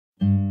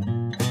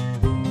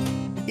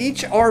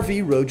Each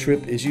RV road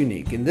trip is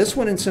unique, and this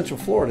one in Central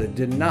Florida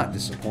did not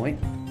disappoint.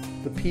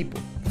 The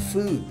people, the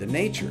food, the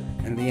nature,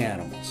 and the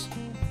animals.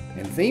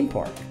 And theme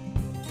park.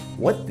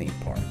 What theme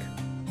park?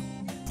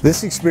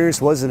 This experience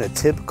wasn't a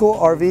typical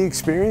RV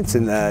experience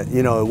in that,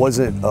 it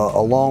wasn't a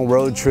long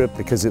road trip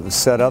because it was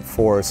set up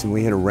for us and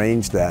we had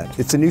arranged that.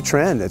 It's a new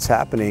trend that's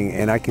happening,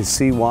 and I can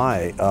see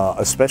why,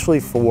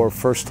 especially for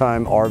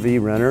first-time RV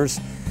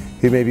renters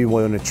who maybe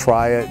want to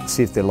try it,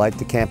 see if they like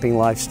the camping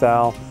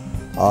lifestyle,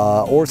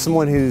 or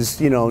someone who's,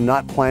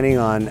 not planning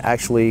on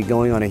actually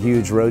going on a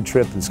huge road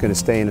trip and is going to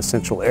stay in a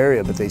central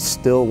area, but they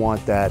still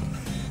want that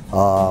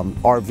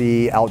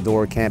RV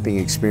outdoor camping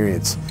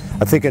experience.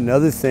 I think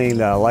another thing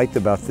that I liked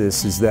about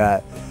this is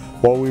that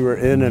while we were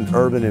in an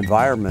urban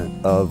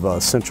environment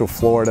of Central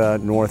Florida,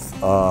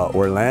 North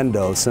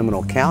Orlando,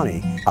 Seminole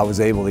County, I was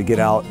able to get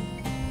out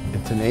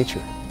into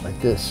nature like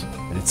this,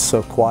 and it's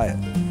so quiet.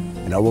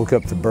 And I woke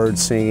up to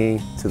birds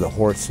singing, to the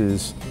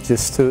horses,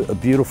 just to a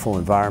beautiful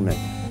environment.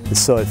 And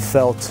so it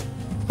felt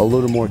a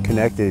little more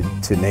connected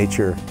to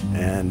nature,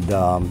 and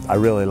I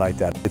really like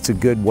that. It's a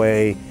good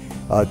way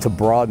to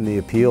broaden the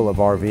appeal of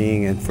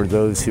RVing, and for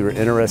those who are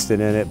interested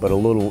in it but a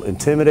little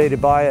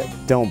intimidated by it,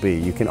 don't be.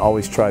 You can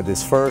always try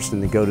this first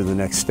and then go to the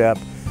next step.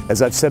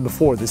 As I've said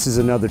before, this is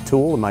another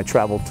tool in my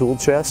travel tool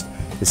chest,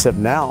 except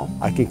now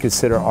I can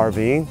consider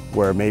RVing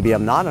where maybe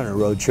I'm not on a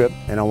road trip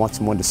and I want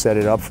someone to set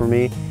it up for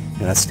me,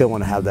 and I still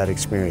want to have that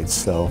experience.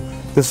 So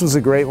this was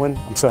a great one.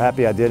 I'm so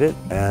happy I did it,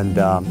 and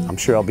I'm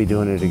sure I'll be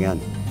doing it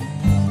again.